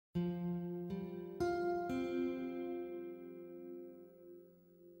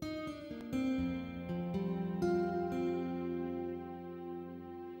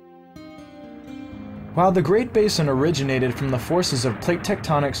While the Great Basin originated from the forces of plate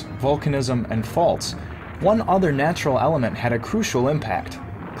tectonics, volcanism, and faults, one other natural element had a crucial impact: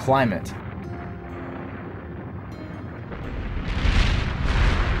 climate.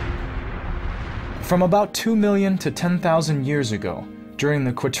 From about 2 million to 10,000 years ago, during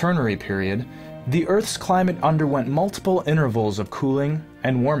the Quaternary period, the Earth's climate underwent multiple intervals of cooling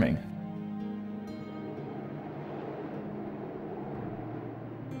and warming.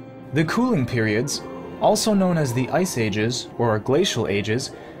 The cooling periods, also known as the Ice Ages or Glacial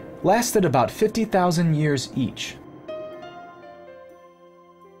Ages, lasted about 50,000 years each.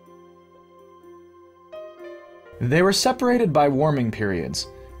 They were separated by warming periods,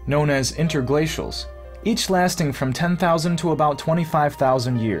 known as interglacials, each lasting from 10,000 to about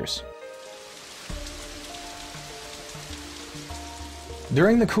 25,000 years.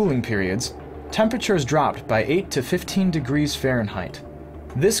 During the cooling periods, temperatures dropped by 8 to 15 degrees Fahrenheit.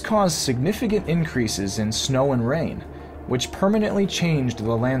 This caused significant increases in snow and rain, which permanently changed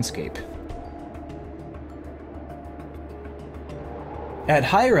the landscape. At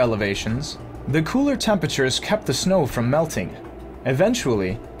higher elevations, the cooler temperatures kept the snow from melting.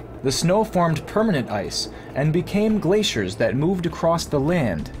 Eventually, the snow formed permanent ice and became glaciers that moved across the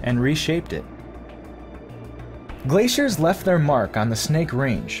land and reshaped it. Glaciers left their mark on the Snake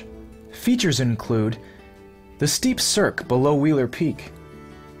Range. Features include the steep cirque below Wheeler Peak,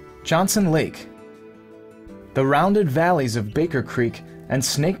 Johnson Lake, the rounded valleys of Baker Creek and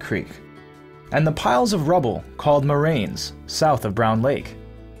Snake Creek, and the piles of rubble called moraines south of Brown Lake.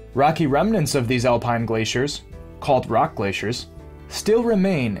 Rocky remnants of these alpine glaciers, called rock glaciers, still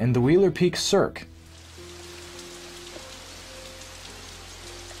remain in the Wheeler Peak Cirque.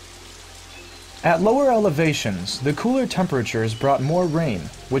 At lower elevations, the cooler temperatures brought more rain,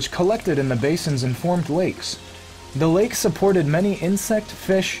 which collected in the basins and formed lakes. The lakes supported many insect,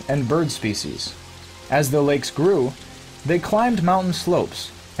 fish, and bird species. As the lakes grew, they climbed mountain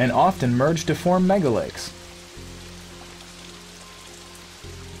slopes and often merged to form megalakes.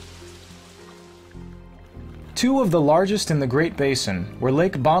 Two of the largest in the Great Basin were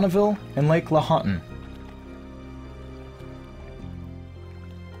Lake Bonneville and Lake Lahontan.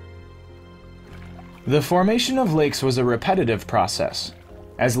 The formation of lakes was a repetitive process,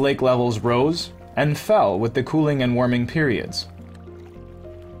 as lake levels rose and fell with the cooling and warming periods.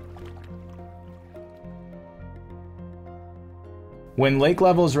 When lake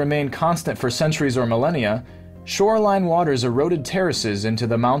levels remained constant for centuries or millennia, shoreline waters eroded terraces into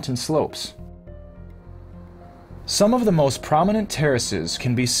the mountain slopes. Some of the most prominent terraces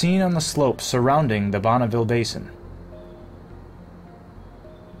can be seen on the slopes surrounding the Bonneville Basin.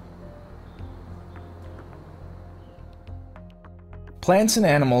 Plants and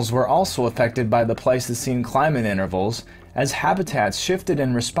animals were also affected by the Pleistocene climate intervals as habitats shifted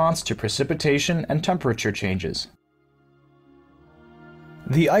in response to precipitation and temperature changes.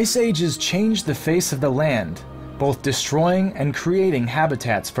 The Ice Ages changed the face of the land, both destroying and creating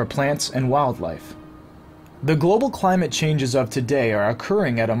habitats for plants and wildlife. The global climate changes of today are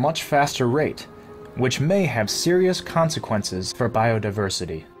occurring at a much faster rate, which may have serious consequences for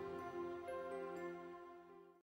biodiversity.